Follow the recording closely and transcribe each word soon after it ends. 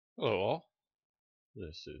Hello all,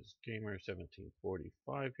 this is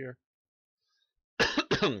Gamer1745 here.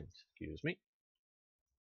 Excuse me.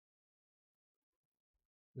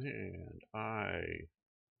 And I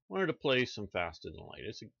wanted to play some Faster Than Light.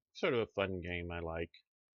 It's sort of a fun game I like.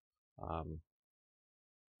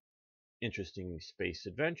 Interesting space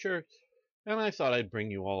adventure. And I thought I'd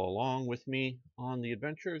bring you all along with me on the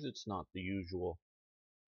adventures. It's not the usual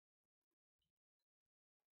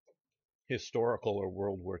historical or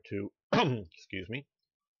World War II, excuse me,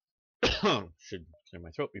 should clear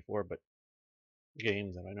my throat before, but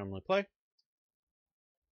game that I normally play.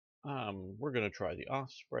 We're going to try the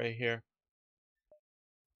Osprey here.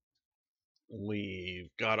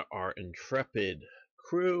 We've got our intrepid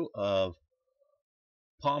crew of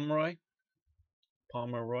Pomeroy.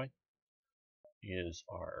 Pomeroy is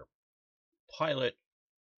our pilot.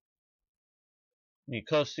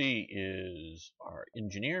 Nikosi is our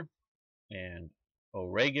engineer. And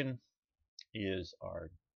O'Regan is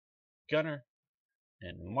our gunner.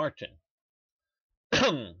 And Martin.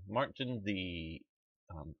 Martin, the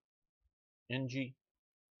NG,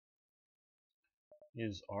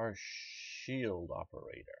 is our shield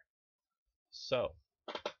operator. So,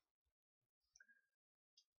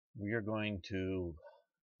 we are going to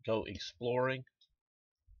go exploring.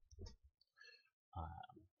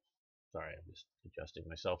 Sorry, I'm just adjusting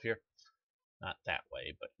myself here. Not that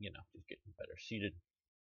way, but you know, just getting better seated.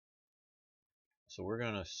 So we're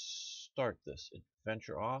going to start this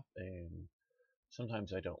adventure off, and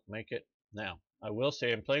sometimes I don't make it. Now, I will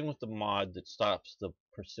say I'm playing with the mod that stops the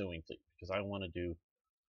pursuing fleet, because I want to do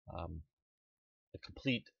a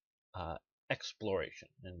complete exploration.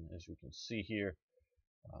 And as you can see here,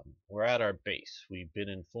 we're at our base. We've been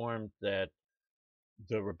informed that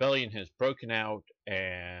the rebellion has broken out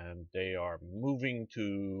and they are moving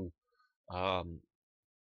to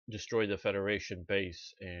destroy the Federation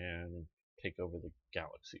base and take over the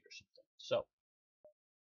galaxy or something. So,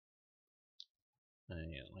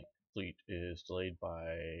 and like fleet is delayed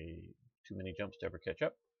by too many jumps to ever catch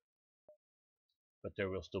up, but there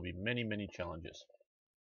will still be many, many challenges.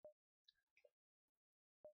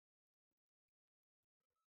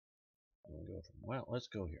 We'll go from, well, let's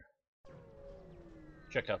go here.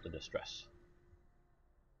 Check out the distress.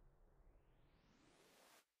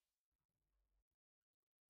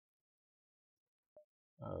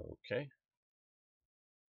 Okay.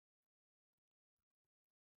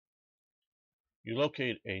 You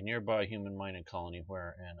locate a nearby human mining colony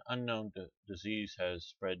where an unknown disease has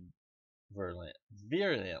spread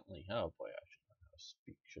virulently. Oh boy, I should know how to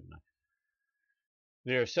speak, shouldn't I?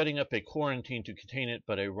 They are setting up a quarantine to contain it,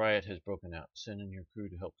 but a riot has broken out. Send in your crew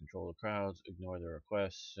to help control the crowds. Ignore their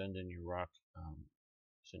requests. Send in your rock.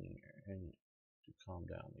 Send in your engine to calm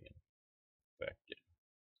down the infected.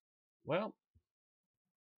 Well,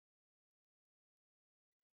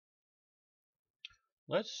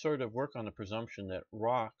 let's sort of work on the presumption that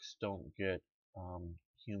rocks don't get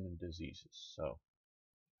human diseases. So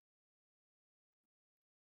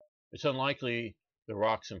it's unlikely the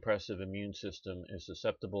rock's impressive immune system is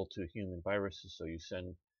susceptible to human viruses, so you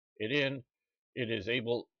send it in. It is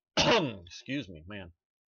able, excuse me, man.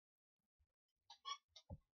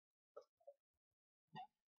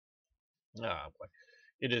 Boy.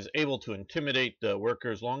 It is able to intimidate the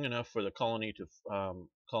workers long enough for the colony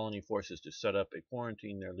forces to set up a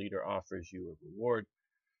quarantine. Their leader offers you a reward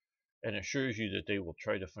and assures you that they will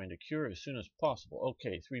try to find a cure as soon as possible.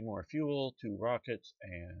 Okay, 3 more fuel, 2 rockets,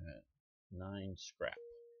 and 9 scrap.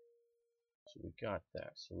 So we got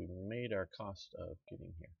that. So we made our cost of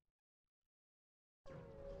getting here.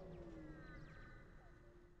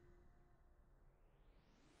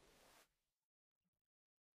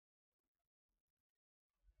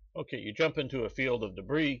 Okay, you jump into a field of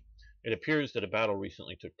debris. It appears that a battle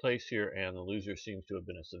recently took place here, and the loser seems to have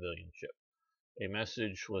been a civilian ship. A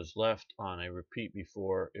message was left on a repeat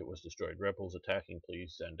before it was destroyed. Rebels attacking,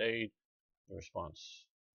 please send aid. The response,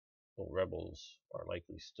 well, rebels are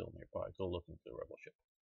likely still nearby. Go looking for the rebel ship.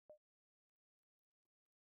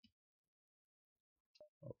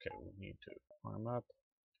 Okay, we need to arm up.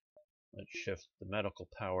 Let's shift the medical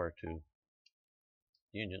power to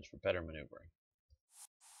the engines for better maneuvering.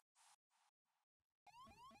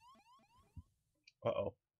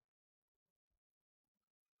 Uh-oh.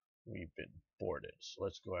 We've been boarded, so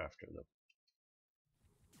let's go after them.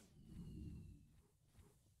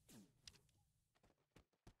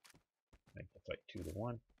 Make the fight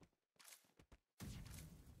 2-1.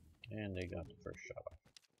 And they got the first shot off.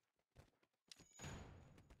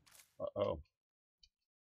 Uh-oh.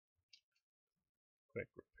 Quick,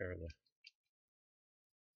 repair the...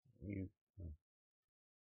 You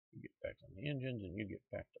get back on the engines, and you get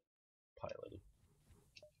back to piloting.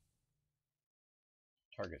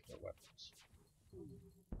 Target their weapons.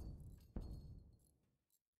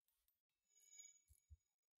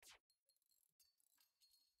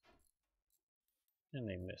 And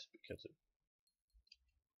they miss because of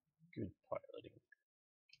good piloting.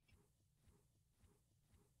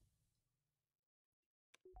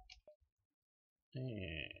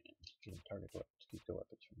 And getting target weapons to keep the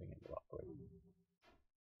weapons from being able to operate.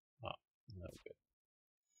 Ah, no good.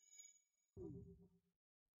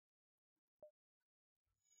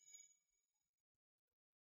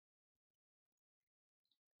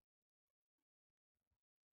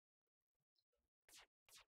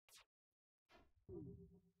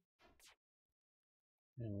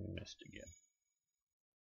 And we missed again.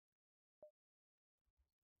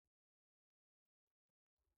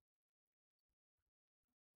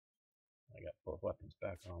 I got both weapons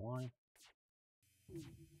back online.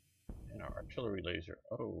 And our artillery laser.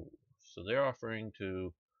 Oh, so they're offering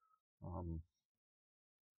to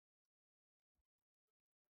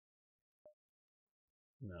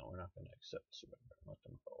no, we're not going to accept surrender and let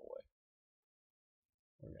them go away.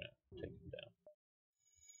 We're going to take them down.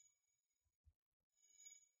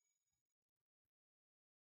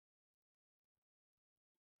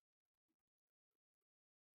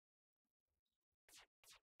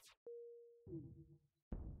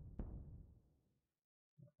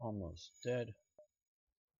 Almost dead.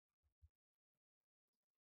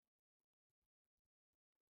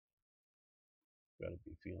 Got to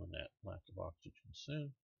be feeling that lack of oxygen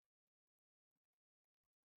soon.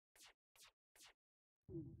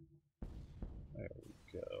 There we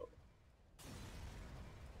go.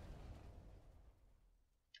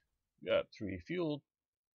 Got 3 fueled,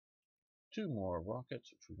 2 more rockets,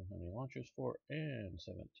 which we don't have any launchers for, and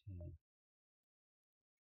 17.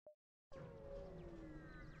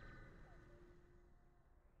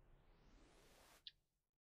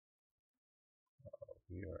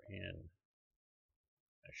 We are in.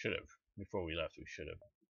 I should have, before we left, we should have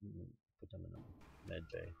put them in a med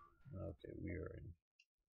bay. Okay, we are in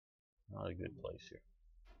not a good place here.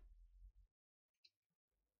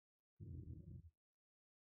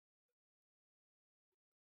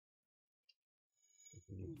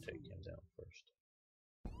 We need to take him down first.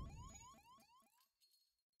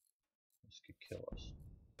 This could kill us.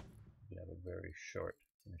 We have a very short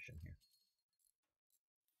mission here.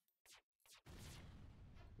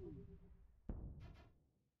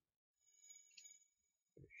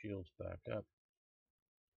 Your shields back up.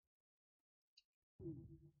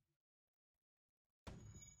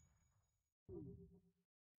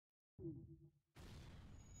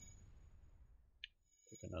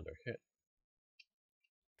 Took another hit.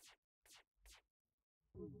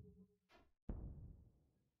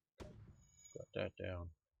 Got that down.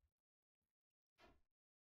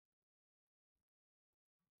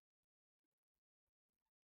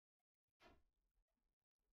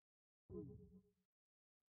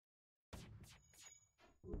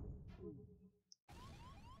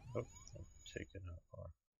 Oh, I've taken out our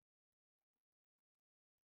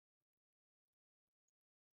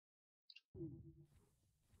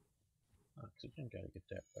oxygen. Gotta get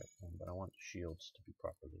that back on, but I want the shields to be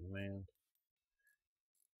properly manned.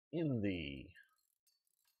 In the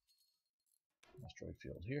asteroid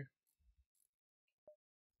field here.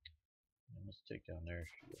 And let's take down their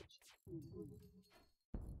shields.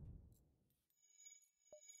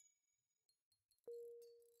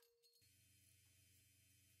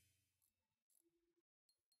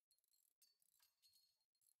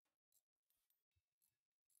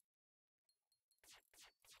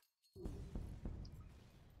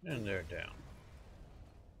 And they're down.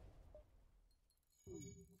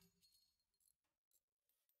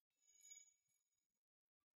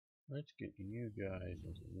 Let's get you guys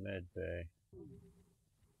into the med bay.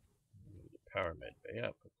 The power med bay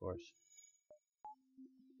up, of course.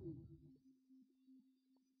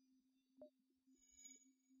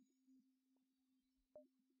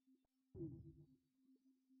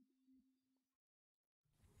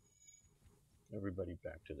 Everybody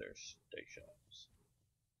back to their stations.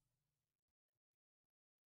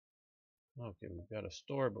 Okay, we've got a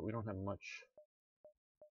store, but we don't have much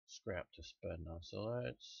scrap to spend now, so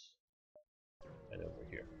let's head over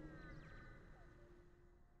here.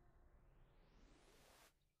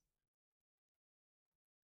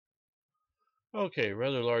 Okay,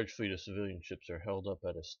 rather large fleet of civilian ships are held up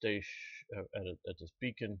at a station at this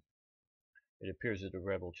beacon. It appears at a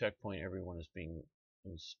rebel checkpoint. Everyone is being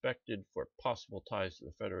inspected for possible ties to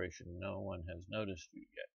the Federation. No one has noticed you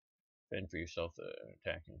yet. Fend for yourself,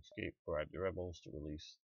 attack and escape. Bribe the rebels to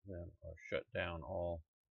release them or shut down all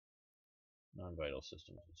non-vital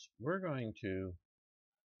systems. We're going to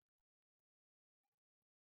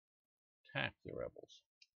attack the rebels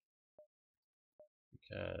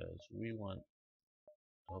because we want to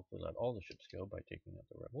hopefully let all the ships go by taking out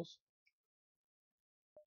the rebels.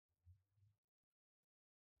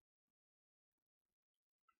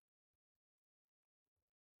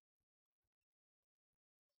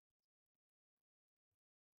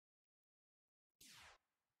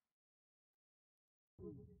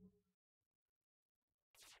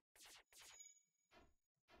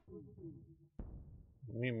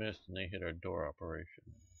 We missed and they hit our door operation.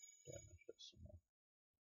 Damaged us some more.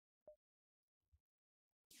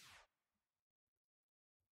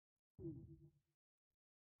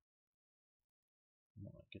 I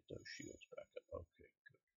want to get those shields back up. Okay,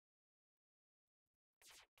 good.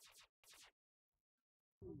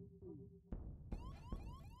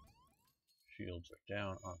 Shields are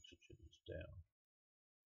down, oxygen is down.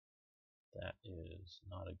 That is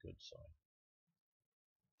not a good sign.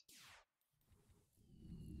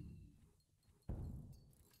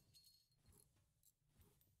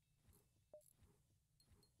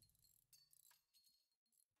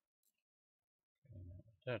 Okay, now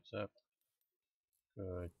that's up.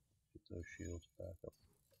 Good. Get those shields back up.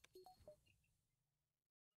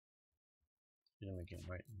 Hit him again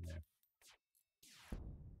right in there.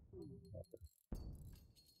 Weapon.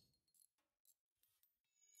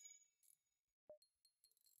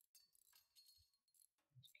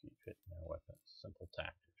 Let's keep hitting our weapons. Simple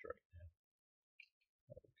tactics right now.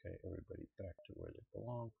 Okay, everybody back to where they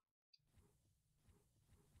belong.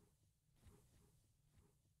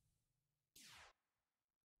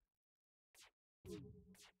 Good.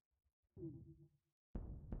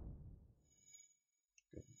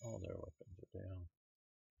 All their weapons are down.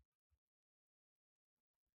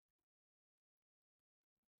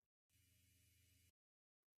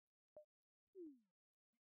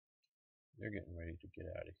 They're getting ready to get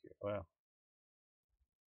out of here. Wow.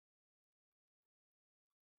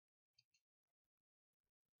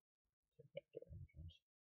 Take out their engines.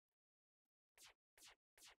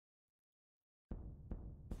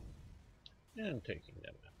 And taking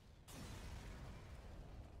them out.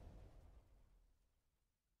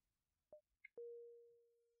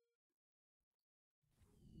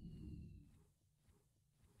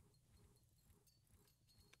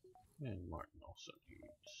 And Martin also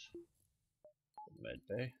needs the med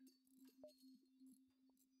bay.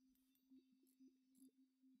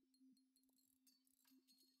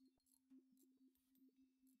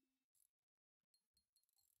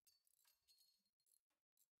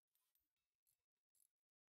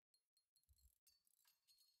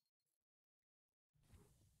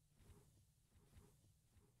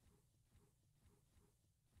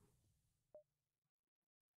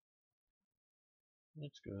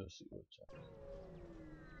 Let's go see what's happening.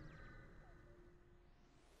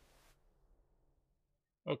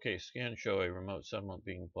 Okay, scans show a remote settlement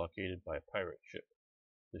being blockaded by a pirate ship.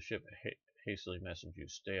 The ship hastily messaged you,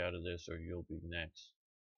 stay out of this or you'll be next.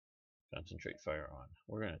 Concentrate fire on.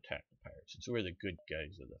 We're going to attack the pirates since we're the good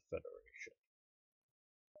guys of the Federation.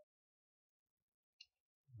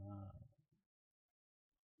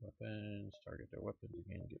 Weapons, target their weapons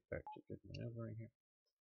again, get back to good maneuvering here.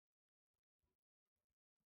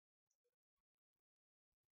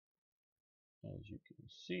 As you can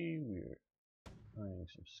see, we're earning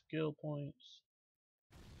some skill points.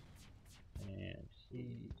 And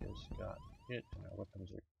he just got hit and our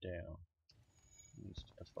weapons are down. He needs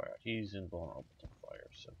to put fire out. He's invulnerable to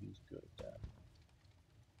fire, so he's good at that.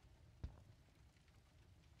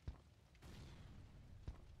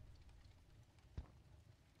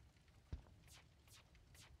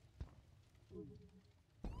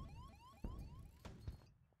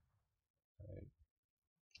 Right.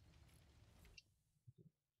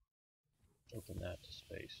 Open that to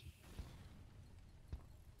space.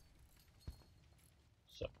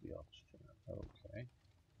 Suck the oxygen out. Okay.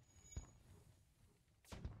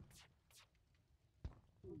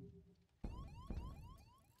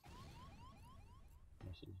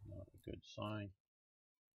 This is not a good sign.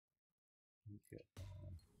 Get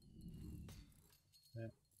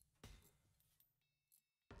that.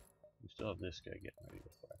 We still have this guy getting ready to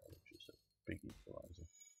fire, which is a big equalizer.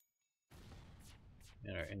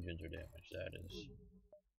 And our engines are damaged. That is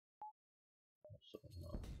also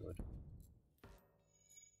not good.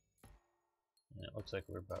 And it looks like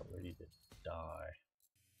we're about ready to die.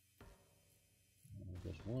 And we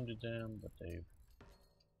just wounded them, but they've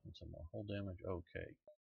done some more hull damage. Okay,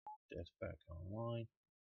 that's back online.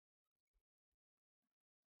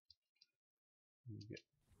 You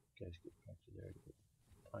guys get back to there to get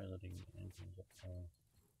piloting the engines up there.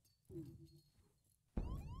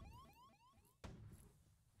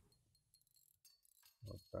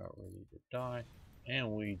 We're about ready to die.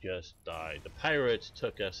 And we just died. The pirates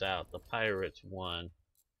took us out. The pirates won.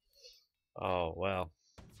 Oh, well.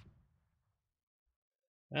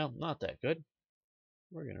 Well, not that good.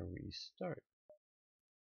 We're gonna restart.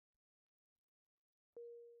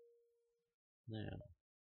 Now,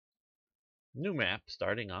 new map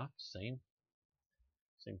starting off. Same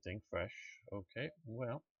thing, fresh. Okay,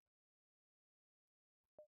 well.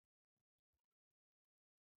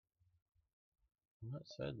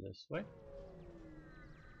 Let's head this way.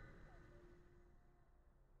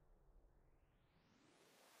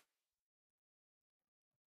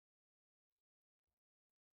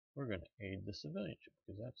 We're going to aid the civilianship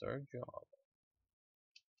because that's our job.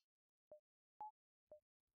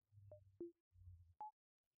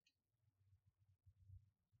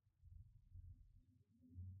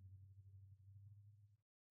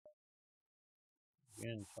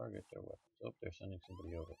 Again, target their weapons. Oh, they're sending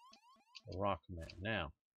somebody over. The Rockman.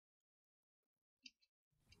 Now,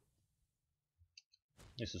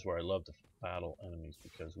 this is where I love to battle enemies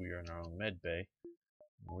because we are in our own med bay.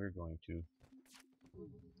 And we're going to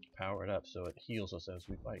power it up so it heals us as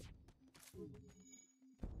we fight.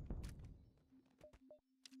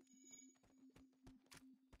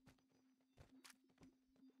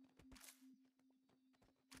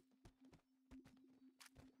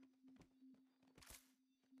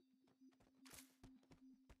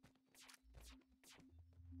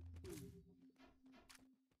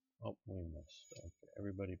 Oh, we missed. Okay,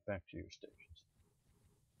 everybody back to your stations.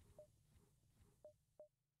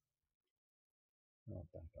 Oh,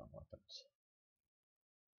 back on weapons.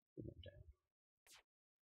 Put them down.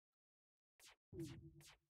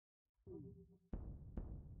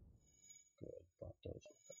 Good. Brought those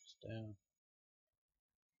weapons down.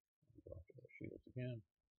 Go after their shields again.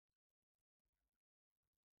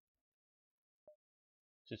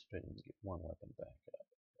 Anticipating to get one weapon back up.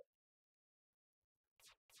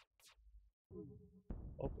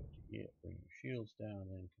 Okay, yeah, bring your shields down,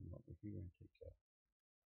 then come over here and take care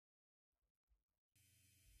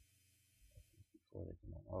before they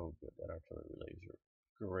come on. Oh, good, that artillery laser.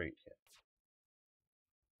 Great hit.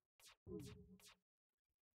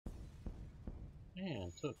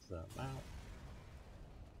 And took them out.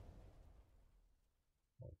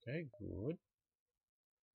 Okay, good.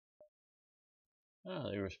 Ah,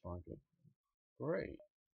 they respond good. Great.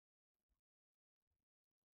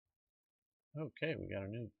 Okay, we got a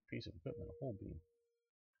new piece of equipment, a whole beam.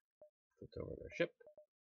 Click over their ship.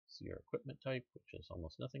 See our equipment type, which is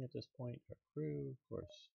almost nothing at this point. Our crew, of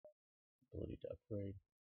course, ability to upgrade.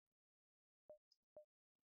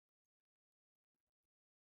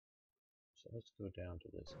 So let's go down to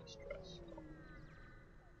this distress call.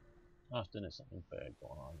 Often there's something bad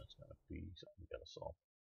going on that's going to be something we got to solve.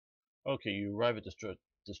 Okay, you arrive at the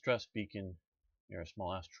distress beacon near a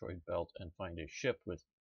small asteroid belt and find a ship with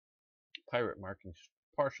pirate markings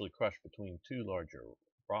partially crushed between two larger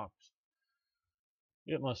rocks.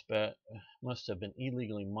 It must have been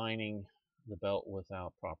illegally mining the belt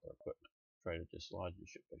without proper equipment. Try to dislodge the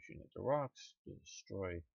ship by shooting at the rocks. To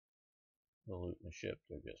destroy the loot in the ship.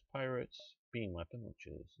 They're just pirates. Beam weapon, which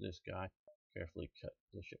is this guy. Carefully cut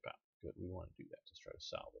the ship out. Good, we want to do that to try to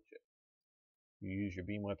salvage it. You use your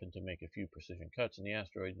beam weapon to make a few precision cuts in the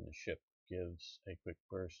asteroid, and the ship gives a quick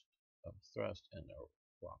burst of thrust, and the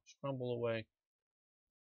rocks crumble away.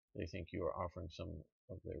 They think you are offering some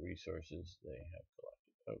of their resources they have collected.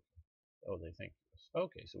 Okay. Oh, they thank us.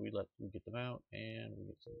 Okay, so we get them out, and we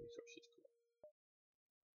get some resources collected.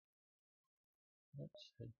 Let's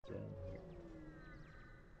head down here.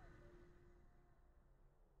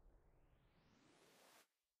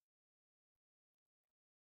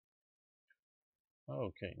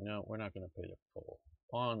 Okay, no, we're not going to pay the toll.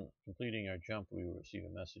 Upon completing our jump, we will receive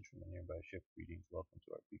a message from a nearby ship. Greetings, welcome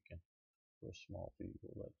to our beacon. For a small fee,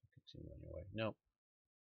 we'll let you continue on your way. Nope.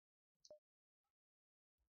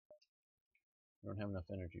 We don't have enough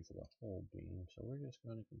energy for the whole beam, so we're just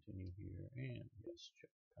going to continue here. And yes, check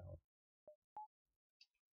power.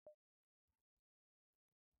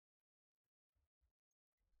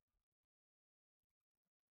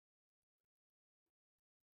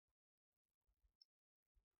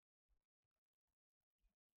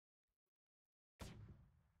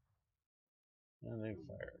 And they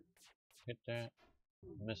fired. Hit that.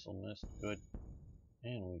 Missile missed. Good.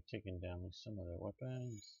 And we've taken down some of their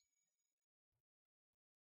weapons.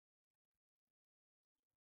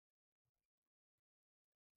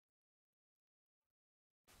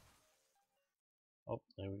 Oh,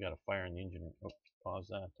 then we got a fire in the engine. Oh, pause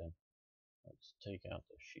that then. Let's take out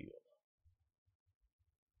the shield.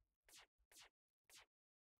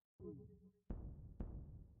 There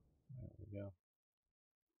we go.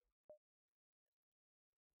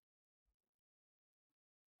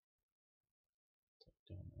 Take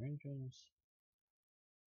down our engines.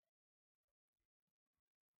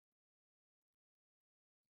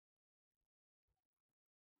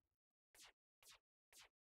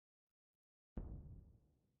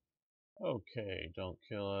 Okay, don't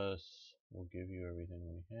kill us. We'll give you everything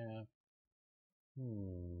we have.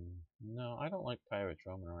 No, I don't like pirates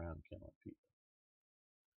roaming around killing people.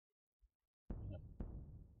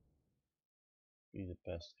 Be the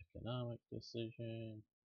best economic decision.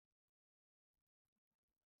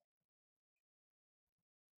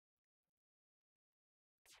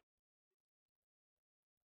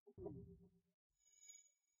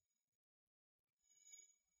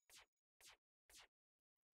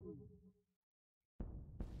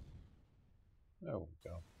 There we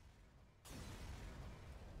go.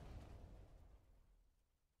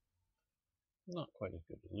 Not quite as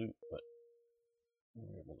good as loot, but we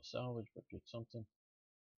were able to salvage, but get something.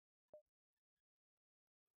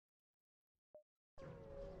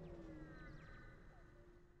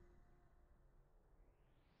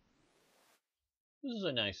 This is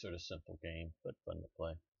a nice sort of simple game, but fun to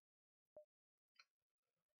play.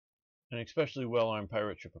 An especially well-armed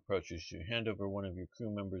pirate ship approaches you. Hand over one of your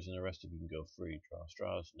crew members and the rest of you can go free. Draw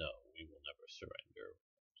straws? No, we will never surrender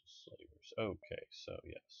to slavers. Okay, so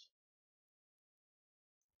yes.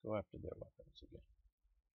 Go after their weapons again.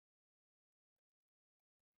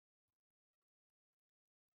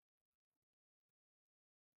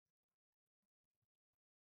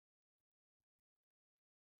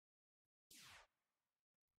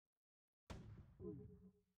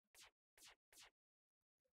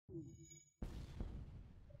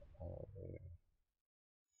 There.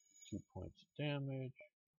 2 points of damage.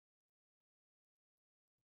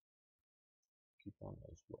 Keep on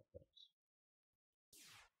those weapons.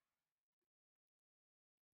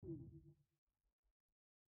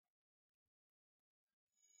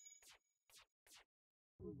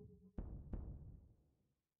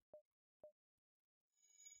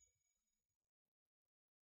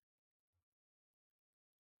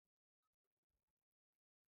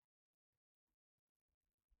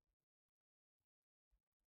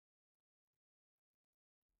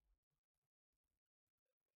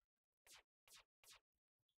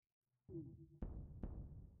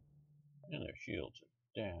 And their shields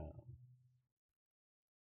are down.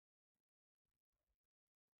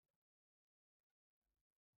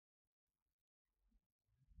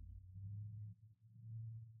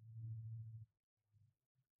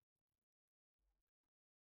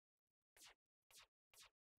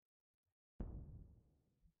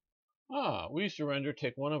 We surrender.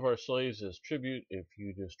 Take one of our slaves as tribute. If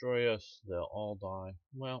you destroy us, they'll all die.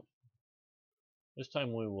 Well, this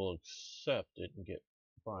time we will accept it and get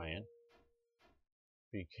Brian,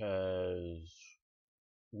 because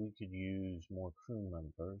we could use more crew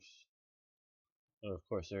members. But of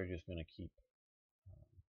course, they're just going to keep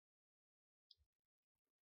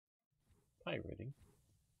pirating.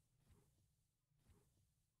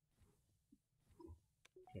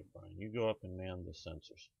 Okay, Brian, you go up and man the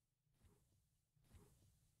sensors.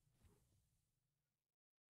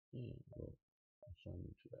 And we'll assign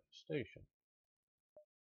you to that station.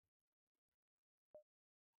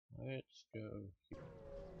 Let's go here.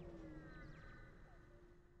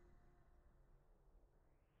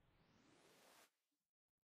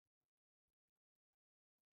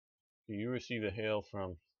 You receive a hail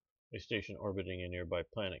from a station orbiting a nearby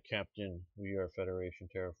planet. Captain, we are Federation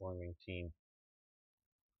Terraforming Team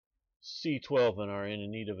C12 and are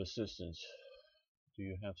in need of assistance. Do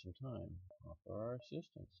you have some time? Offer our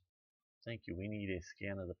assistance. Thank you. We need a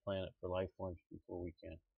scan of the planet for life forms before we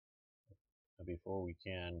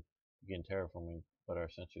can begin terraforming, but our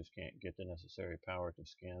sensors can't get the necessary power to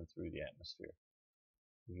scan through the atmosphere.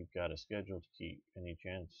 We've got a schedule to keep. Any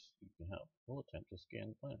chance you can help? We'll attempt to scan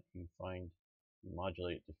the planet. You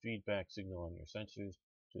modulate the feedback signal on your sensors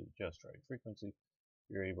to just right frequency.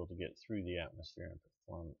 You're able to get through the atmosphere and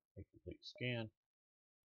perform a complete scan.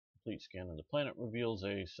 Complete scan of the planet reveals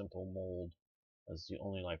a simple mold as the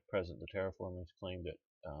only life present. The terraformers claim that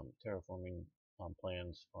terraforming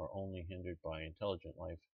plans are only hindered by intelligent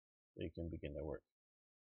life. They can begin their work.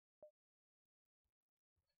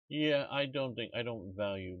 Yeah, I don't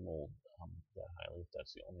value mold that highly, if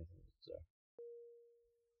that's the only thing that's there.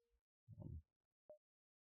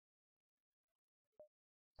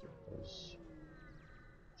 There's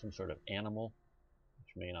some sort of animal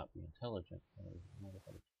which may not be intelligent.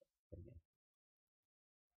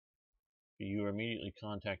 You are immediately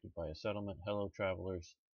contacted by a settlement. Hello,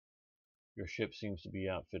 travelers. Your ship seems to be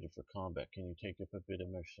outfitted for combat. Can you take up a bit of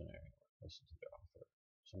mercenary work? Listen to their offer.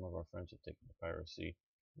 Some of our friends have taken to piracy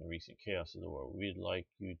in the recent chaos of the war. We'd like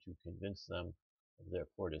you to convince them of their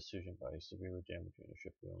poor decision by severely damaging the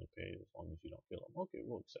ship. We only pay as long as you don't kill them. Okay,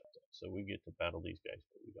 we'll accept that. So we get to battle these guys,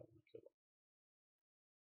 but we don't want to kill them.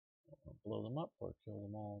 We don't want to blow them up or kill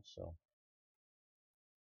them all, so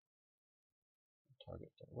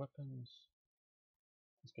target their weapons.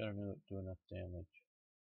 It's got to do enough damage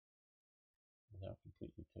without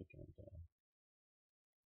completely taking them down.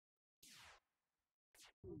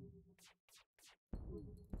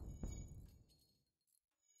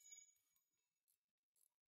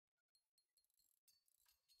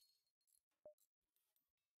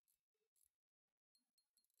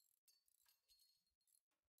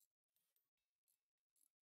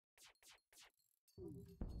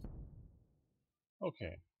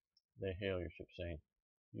 Okay, they hail your ship saying,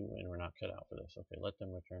 you win, we're not cut out for this. Okay, let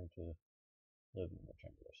them return to live and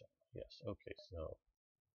return to their settlement. Yes, okay, so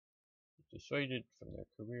dissuaded from their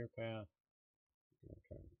career path. You can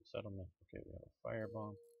return to the settlement. Okay, we have a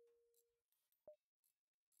firebomb.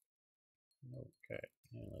 Okay,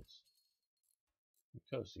 and let's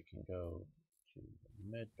Mikosi can go to the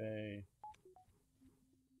med bay.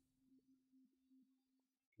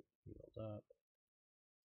 Get healed up.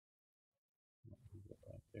 We'll go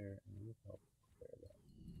back there and we'll help prepare that.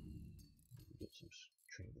 We'll get some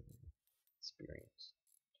training experience.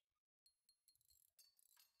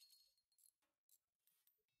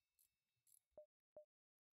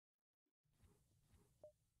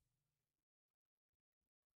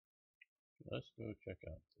 Let's go check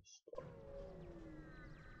out this store.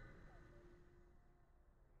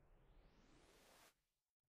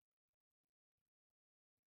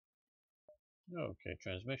 Okay,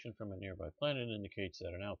 transmission from a nearby planet indicates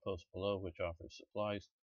that an outpost below which offers supplies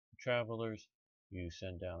to travelers. You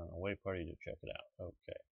send down an away party to check it out.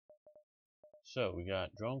 Okay. So we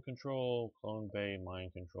got drone control, clone bay,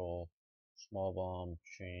 mind control, small bomb,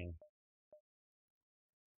 chain,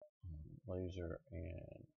 laser,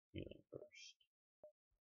 and healing burst.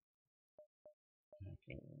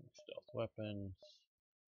 Hacking, stealth weapons.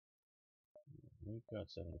 We've got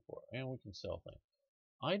 74, and we can sell things.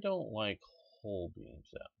 I don't like hull beams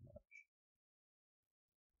that much.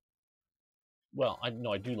 Well, I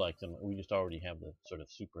do like them. We just already have the sort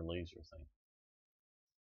of super laser thing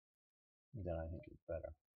that I think is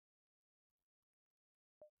better.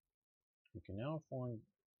 We can now form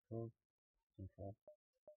probe control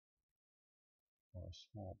or a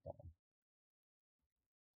small bomb.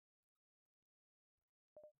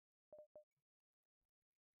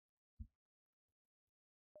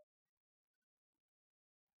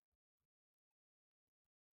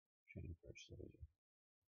 Chain burst laser.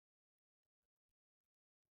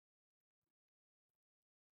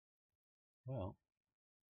 Well,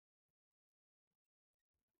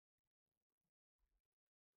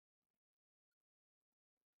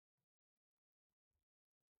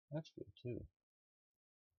 that's good too.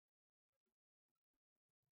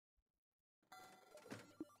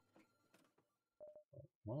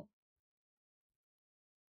 Well,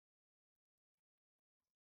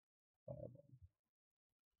 fireball.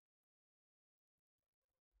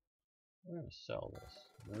 We're gonna sell this.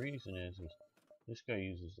 The reason is this guy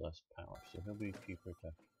uses less power, so he'll be cheaper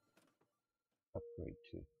to upgrade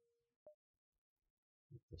to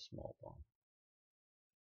with the small bomb.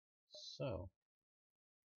 So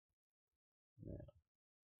now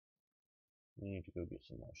we need to go get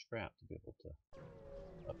some more scrap to be able to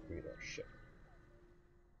upgrade our ship.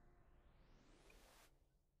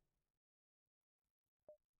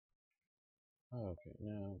 Okay,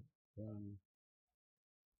 now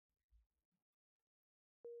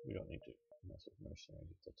we don't need to mess with mercenaries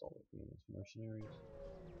if that's all we're doing is mercenaries.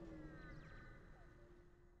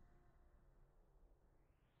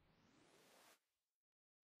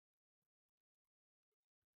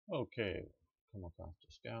 Okay, come across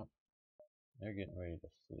the scout. They're getting ready to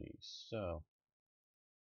flee, so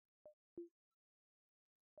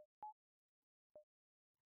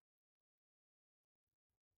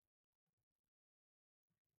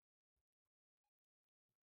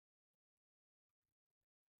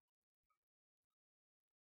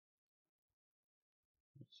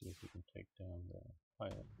let's see if we can take down the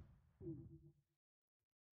pilot.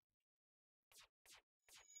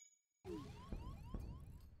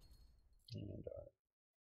 And our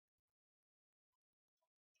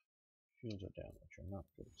shields are down, which are not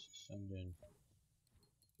good, so send in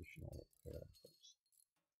additional repair efforts.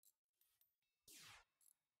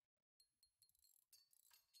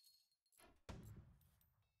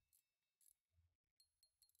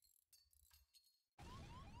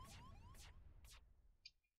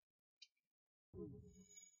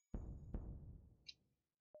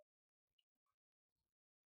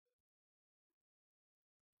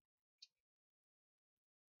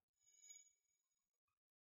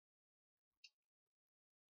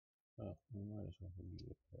 Oh, we might as well use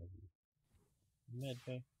it for the med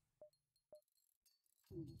bay.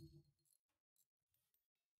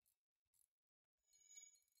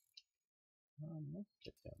 Let's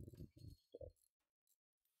take down the engine stuff.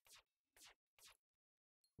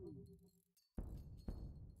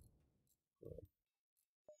 Good.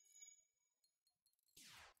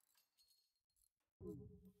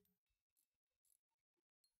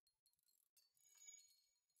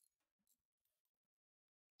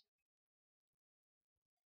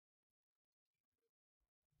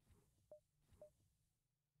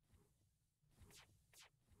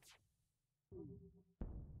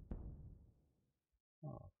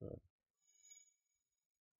 Oh, good.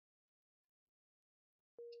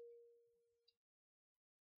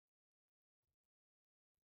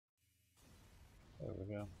 There we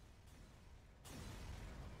go.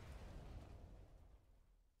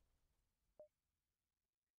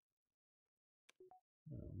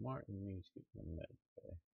 Martin needs to get the med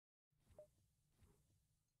bay.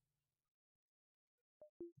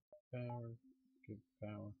 Power. Good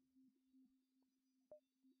power.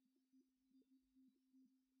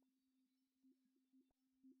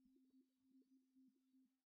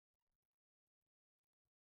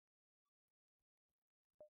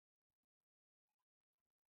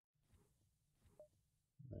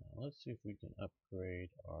 Now, let's see if we can upgrade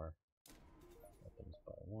our weapons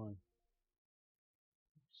by one.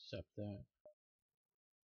 Accept that.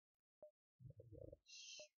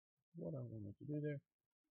 That's what I wanted to do there.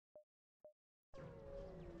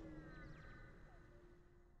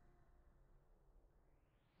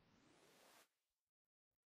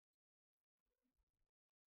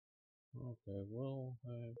 Okay, we'll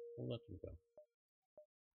let them go.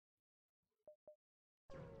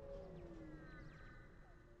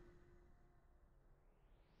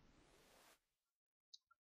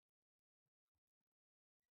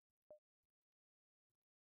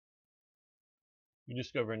 You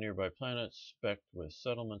discover a nearby planet specked with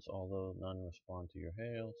settlements, although none respond to your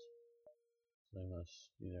hails. They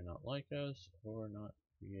must either not like us or not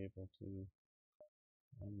be able to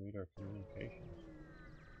read our communications.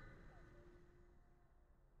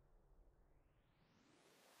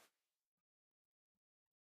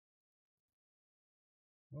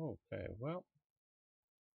 Okay, well,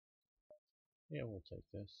 yeah, we'll take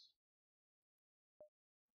this.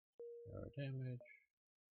 Our damage.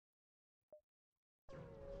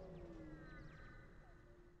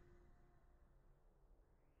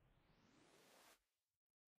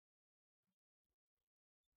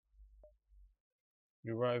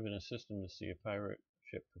 You arrive in a system to see a pirate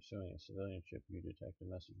ship pursuing a civilian ship. You detect a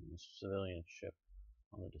message from the civilian ship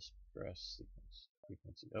on the distress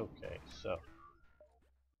frequency. Okay, so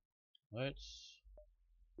let's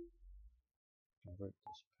convert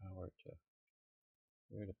this power to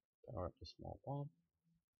here to power up the small bomb.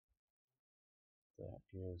 That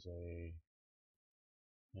is a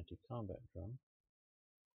anti-combat drone.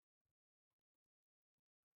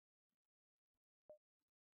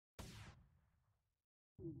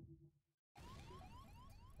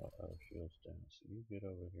 Uh-oh, shields down. So you get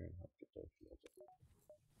over here and help get those shields up.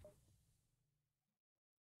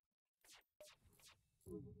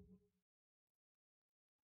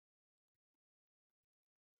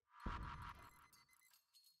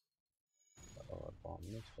 Uh-oh, our bomb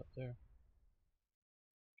missed up there.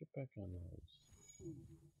 Get back on those.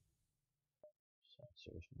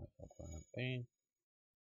 Sensors might help our pain.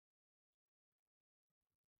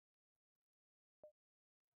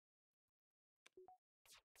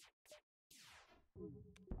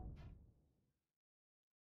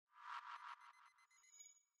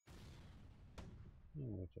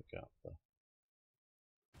 And we took out the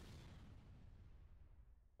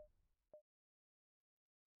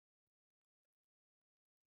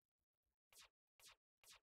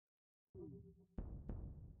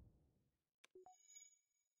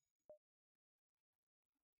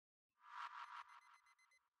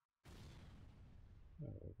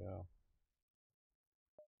there we go.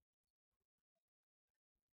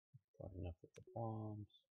 Quite enough with the bombs.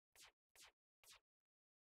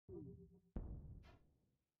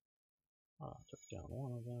 Took down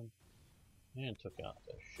one of them. And took out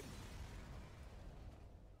the ship.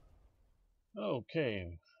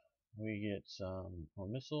 Okay. We get some more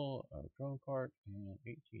missile, a drone part, and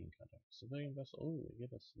 18 contact. Civilian vessel. Ooh, they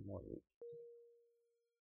get us some more loot.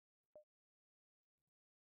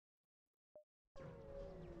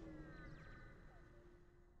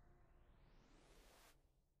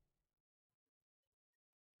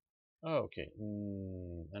 Okay.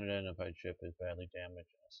 Unidentified ship is badly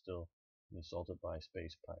damaged and still assaulted by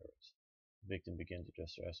space pirates. The victim begins a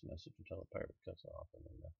distress message until the pirate cuts off, and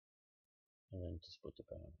then to split the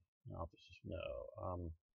bounty. Officers,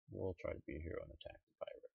 no. We'll try to be a hero and attack the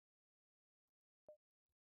pirate.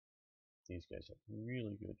 These guys have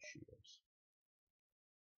really good shields.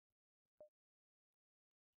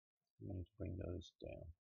 We need to bring those down.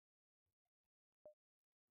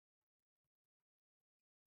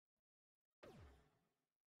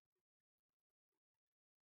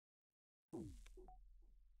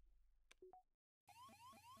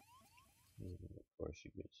 And of course, he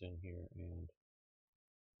gets in here and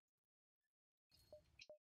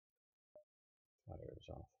fires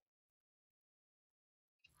off.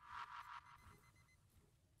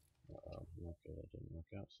 Okay, that didn't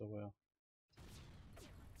work out so well.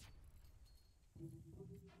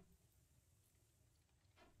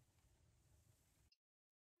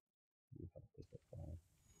 You have to get by.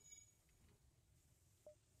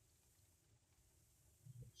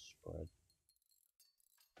 Spread.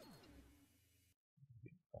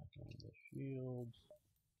 Get back on the shields.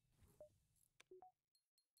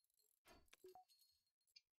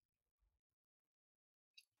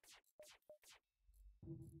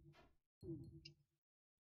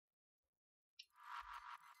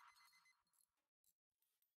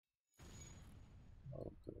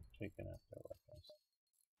 Oh, good. Taking out their weapons.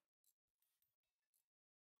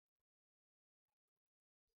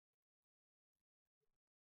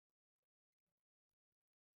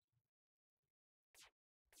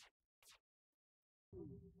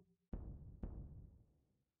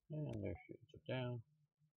 And their shields are down.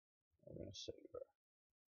 We're going to save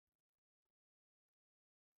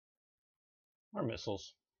our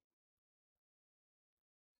missiles.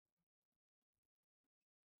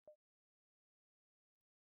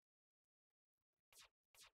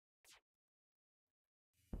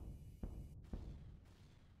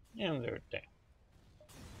 And they're down.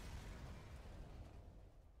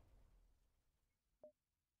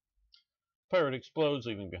 Pirate explodes,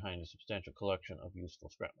 leaving behind a substantial collection of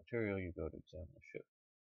useful scrap material. You go to examine the ship.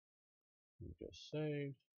 You just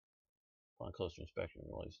saved. Upon closer inspection,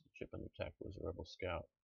 you realize the ship under attack was a rebel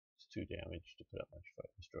scout. It's too damaged to put up much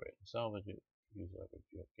fight. Destroy it and salvage it. Use leverage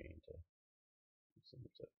you have gained to send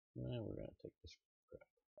it to. Now we're going to take this crap.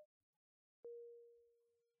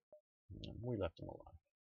 And we left him alive.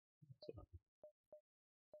 So,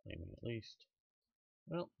 aiming at least.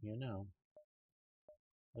 Well, you know.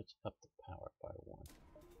 Let's up the power by 1.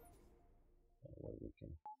 That way we can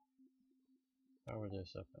power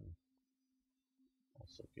this up and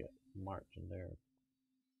also get March in there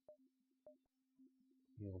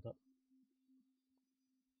healed up.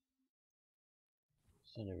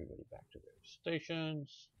 Send everybody back to their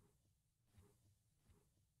stations.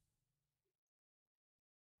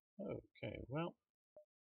 Okay, well.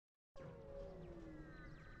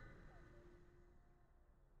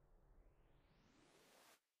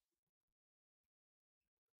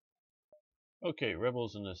 Okay,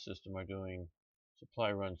 rebels in this system are doing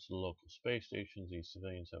supply runs to the local space stations. These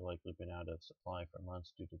civilians have likely been out of supply for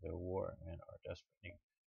months due to their war and are desperate.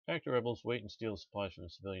 Attack the rebels, wait and steal the supplies from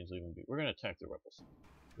the civilians, leave them be. We're going to attack the rebels.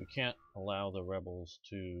 We can't allow the rebels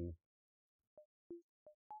to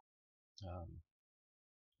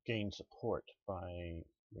gain support by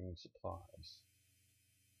bringing supplies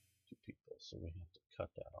to people, so we have to cut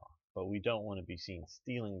that off. But we don't want to be seen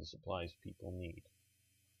stealing the supplies people need.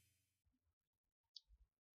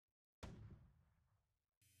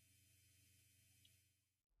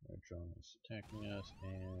 Our drone is attacking us,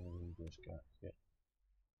 and we just got hit.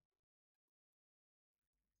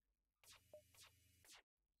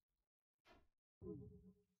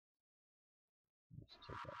 Let's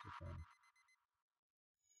take out the drone.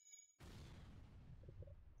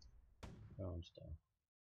 Drone's down.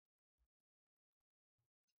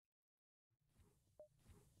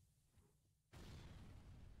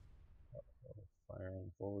 Fire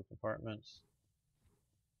in forward compartments.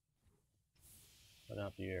 Let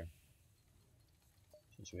out the air.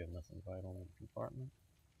 Since we have nothing vital in the compartment.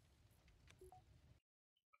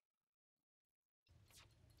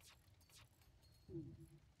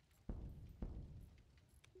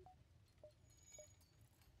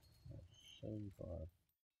 Let's save our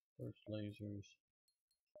first lasers.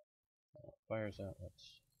 Fires out.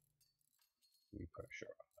 Let's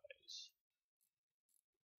repressurize.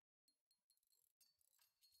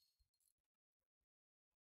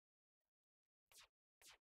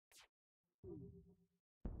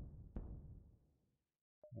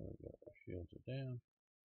 There we go. Our shields are down.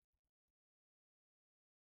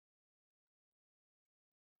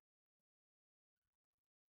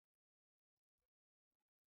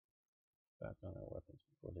 Back on their weapons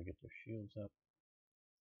before they get their shields up.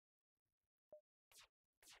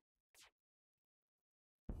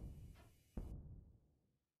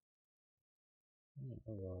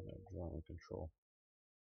 Oh, drone control.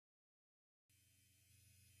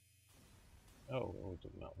 Oh, we're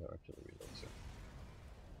talking about the artillery laser.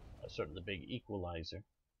 That's sort of the big equalizer.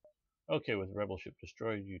 Okay, with rebel ship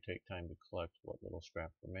destroyed, you take time to collect what little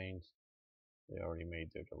scrap remains. They already made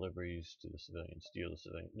their deliveries to the civilians. Steal the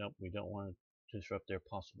civilians. Nope, we don't want to disrupt their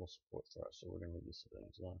possible support for us, so we're going to leave the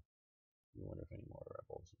civilians alone. We wonder if any more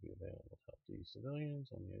rebels will be available to help these civilians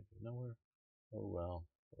on the edge of nowhere. Oh well,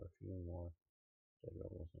 for a few more dead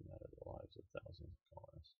rebels, no matter the lives of thousands of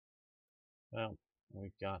colonists. Well,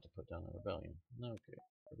 we've got to put down the rebellion. Okay,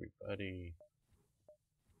 everybody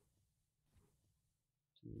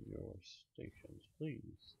to your stations,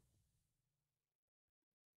 please.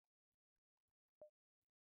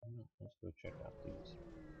 Well, let's go check out these.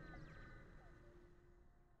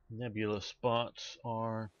 Nebula spots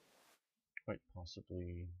are quite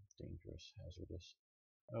possibly dangerous, hazardous.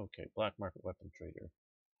 Okay, black market weapon trader.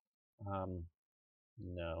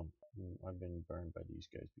 No, I've been burned by these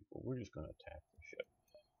guys before. We're just going to attack the ship.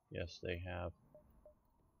 Yes, they have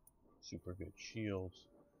super good shields.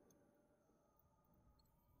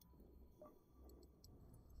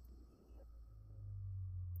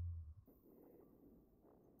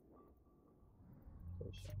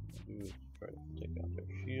 First thing I'm going to do is try to take out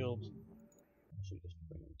their shields. So just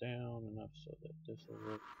bring them down enough so that this will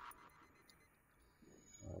work.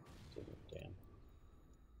 Oh, didn't, damn.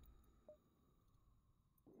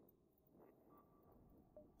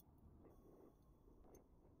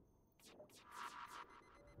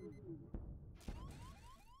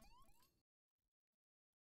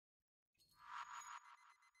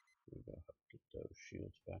 We gotta get those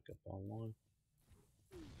shields back up online.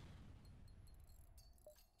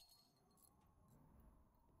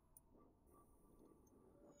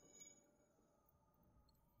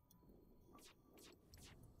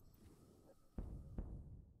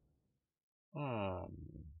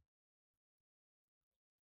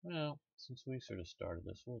 Well, since we sort of started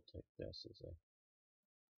this, we'll take this as a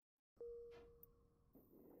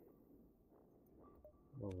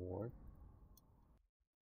reward.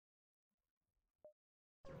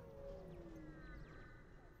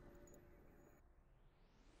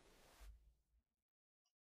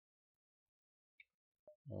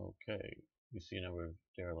 Okay, you see a number of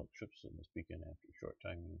derelict ships in this beacon. After a short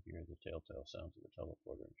time, you hear the telltale sounds of the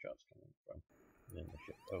teleporter and shots coming from within the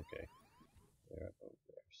ship. Okay, they're up over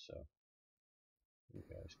there. So, you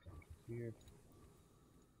guys come to here.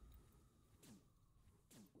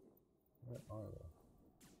 Where are they?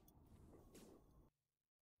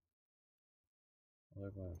 Well,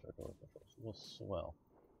 they're going to our door controls. Well, swell.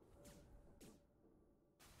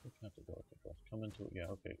 Looking at the door controls. Come into it. Yeah,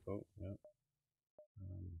 okay. Oh, no.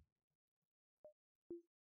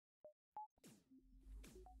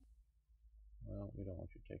 Well, we don't want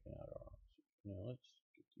you taking out our officers. No, let's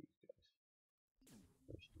get these guys.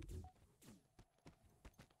 First of all.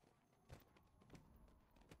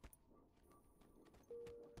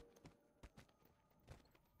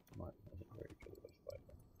 Martin wasn't very good at us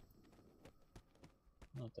fighting.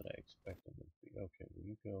 Not that I expected him to be. Okay, well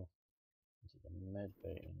you go into the med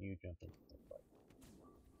bay and you jump into the fight.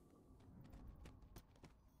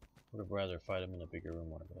 Would have rather fight him in a bigger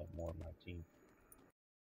room where I could have more of my team.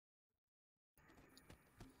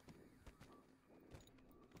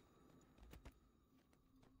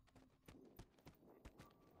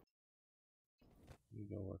 You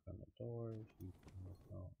go work on the doors, you can work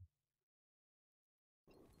on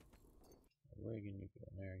the rigging, you go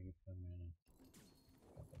in there, you come in and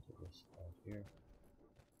jump into this spot here.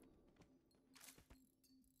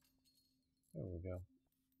 There we go.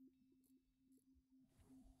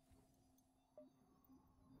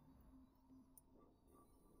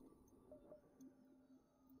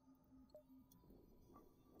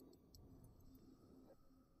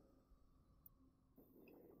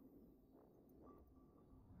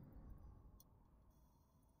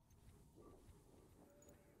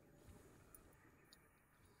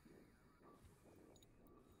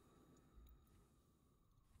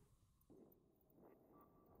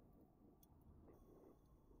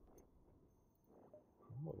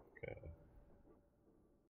 Okay.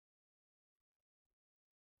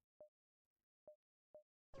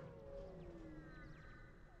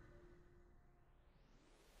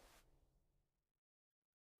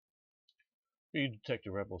 You detect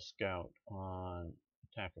a rebel scout on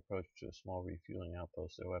attack approach to a small refueling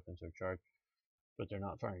outpost. Their weapons are charged, but they're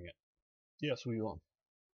not firing it. Yes, we will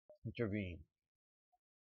intervene.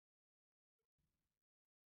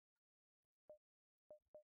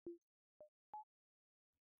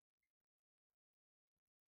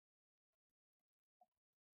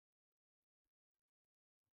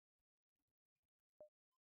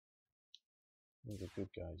 Those are good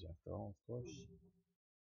guys after all, of course.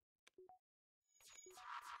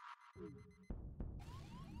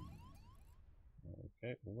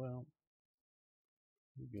 Okay, well,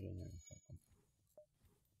 you get in there and help them.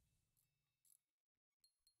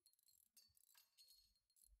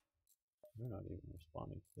 They're not even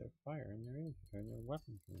responding to their fire and their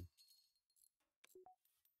weaponry.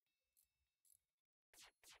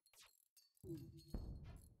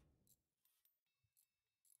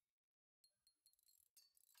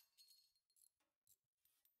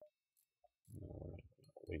 No, we're not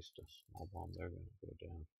going to waste a small bomb. They're going to go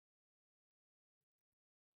down.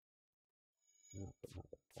 They're not putting out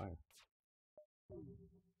their fire.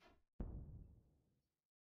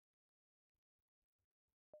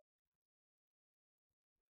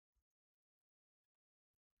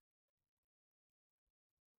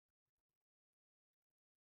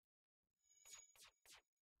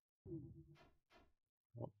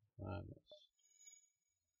 Oh, I missed.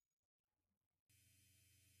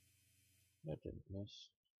 That didn't miss.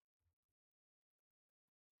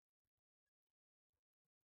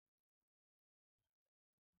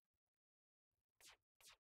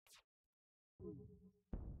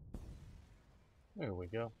 There we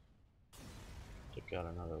go. Took out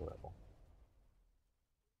another rebel.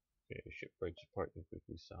 Okay, ship breaks apart and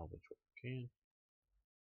quickly salvage what we can.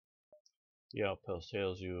 The outpost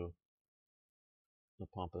hails you. The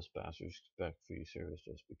pompous bastards expect free service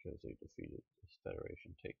just because they defeated this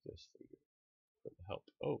federation. Take this for the help.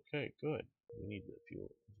 Okay, good. We need the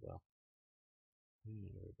fuel as well. And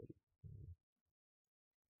everybody.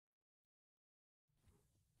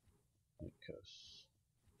 Because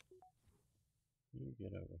you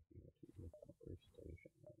get over here to the power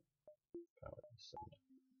station. Power the summit.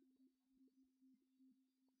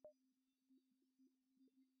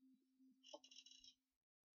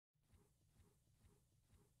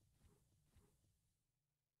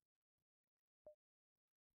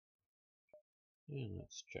 And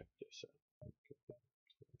let's check this out.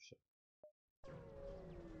 Okay.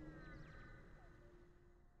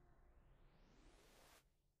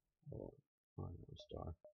 Oh, unknown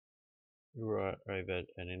star. You arrive at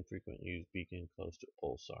an infrequently used beacon close to a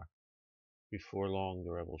pulsar. Before long,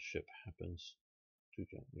 the rebel ship happens to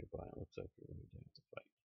jump nearby. It looks like you're going to have to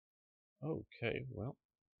fight. Okay, well.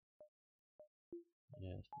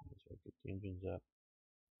 Yes, might as well get the engines up.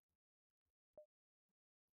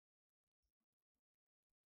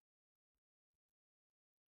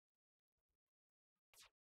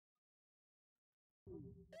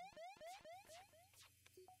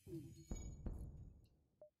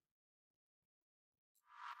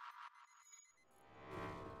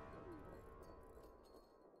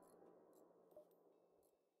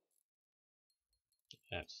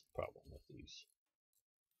 That's the problem with these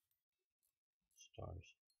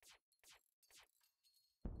stars.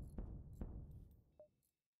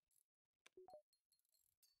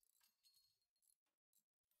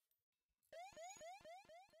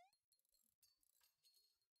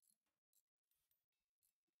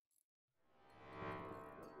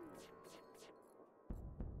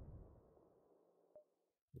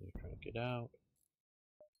 They're trying to get out.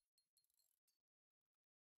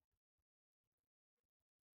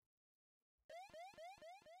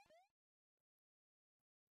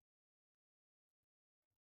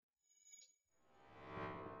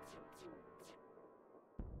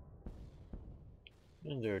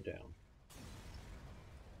 And they're down.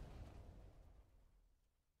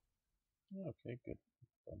 Okay, good.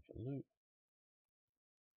 Bunch of loot.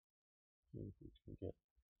 See if we can get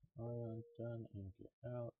oil done and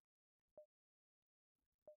get out.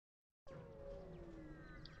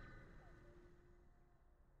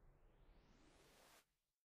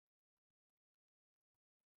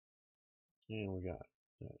 And we got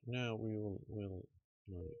that. Now we'll no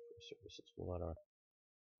need for services. We'll let our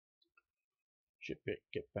ship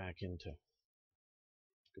get back into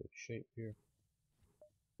good shape here.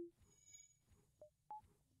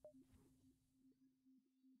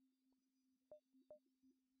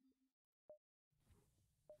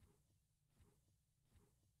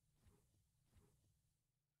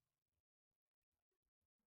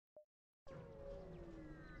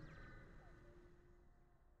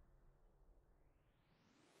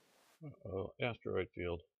 Uh-oh, asteroid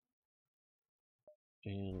field.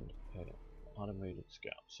 And an automated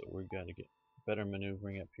scout. So we've got to get better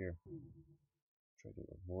maneuvering up here. Try to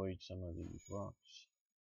avoid some of these rocks.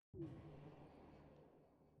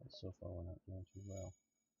 But so far we're not doing too well.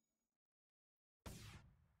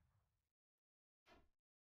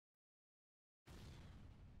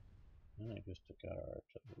 And I just took out our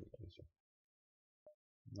artillery laser.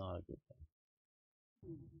 Not a good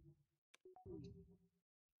thing.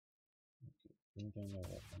 Bring down their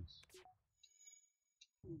weapons.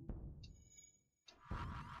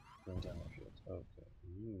 Bring down their shields. Okay,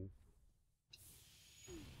 you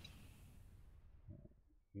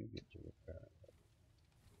get to repair it.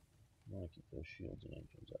 I want to keep those shields and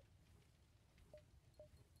engines up.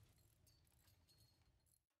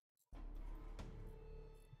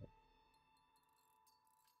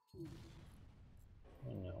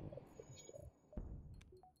 And now my things down.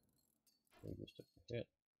 They just took a hit.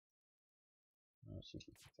 Let's see if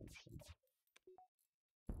we can finish them off.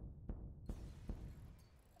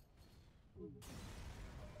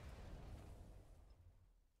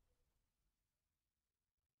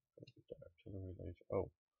 Artillery laser. Oh.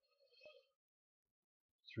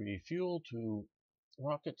 3 fuel, 2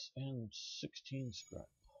 rockets, and 16 scrap.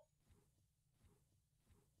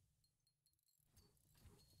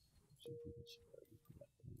 Let's see if we can spare you from that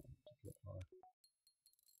to get our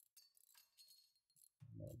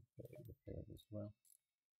med bay repaired as well.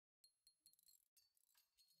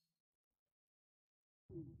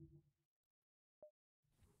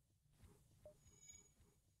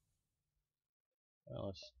 Well,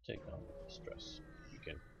 let's take on the distress. We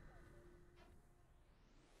can.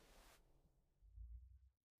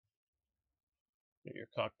 Your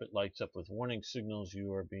cockpit lights up with warning signals.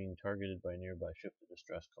 You are being targeted by a nearby ship. The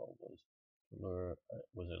distress call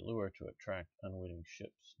was a lure to attract unwitting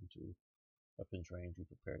ships into weapons range. You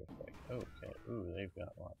prepare to fight. Okay. Ooh, they've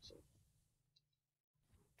got lots of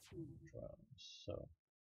drones. So,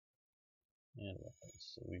 and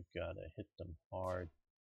weapons. So we've got to hit them hard.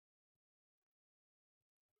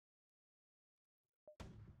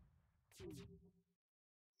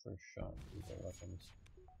 First shot with the weapons.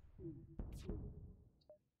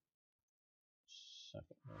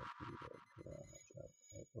 Second one would be the drone.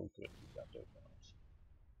 Oh good, we got their drones.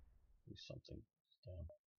 At least something down.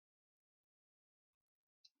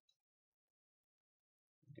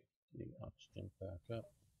 Get the oxygen back up.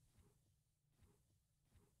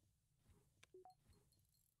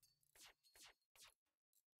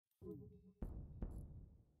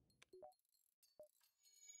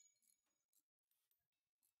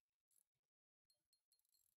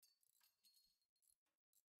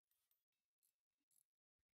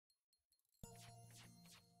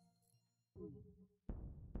 There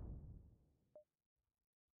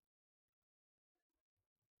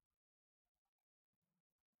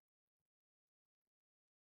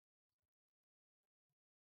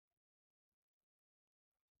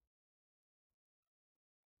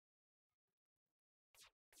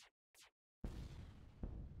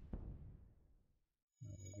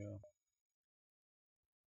we go.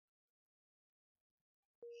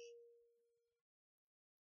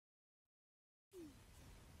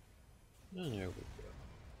 And there we go.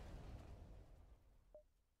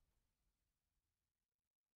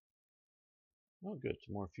 Oh good,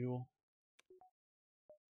 some more fuel.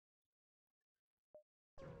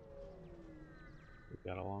 We've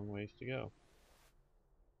got a long ways to go.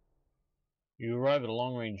 You arrive at a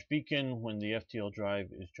long-range beacon. When the FTL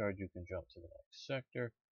drive is charged, you can jump to the next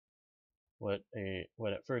sector. What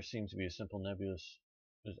at first seems to be a simple nebula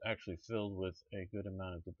is actually filled with a good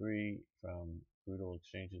amount of debris from brutal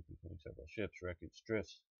exchanges between several ships. Wreckage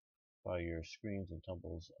drifts by your screens and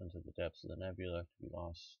tumbles into the depths of the nebula to be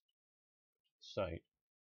lost sight.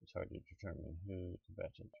 It's hard to determine who the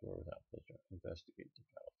combatants were without pleasure. Investigate the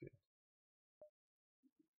battlefield.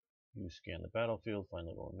 You scan the battlefield, find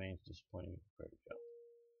little remains, disappointing, prepare to jump.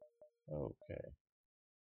 Okay.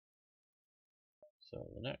 So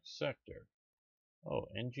the next sector. Oh,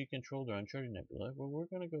 NG controlled or uncharted nebula. Well, we're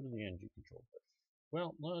going to go to the NG controlled first.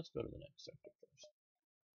 Well, let's go to the next sector first.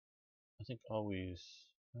 I think always,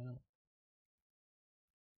 well,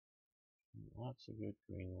 lots of good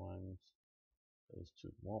green ones. Those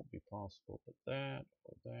two won't be possible, but that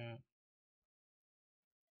or that.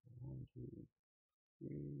 1, 2, 3,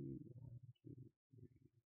 1, 2, 3,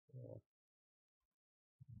 4.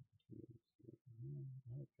 1, 2, 3,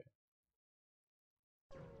 okay.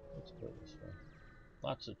 Let's go this way.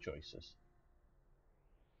 Lots of choices.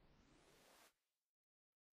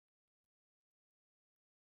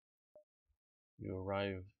 You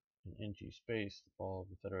arrive in NG space. The fall of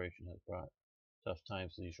the Federation has brought tough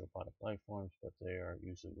times to these robotic life forms, but they are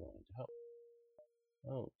usually willing to help.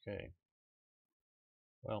 Okay.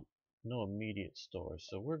 Well, no immediate stores,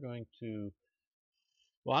 so we're going to.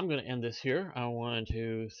 Well, I'm going to end this here. I wanted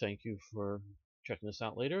to thank you for checking this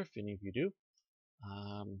out later, if any of you do.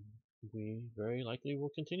 We very likely will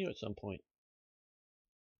continue at some point.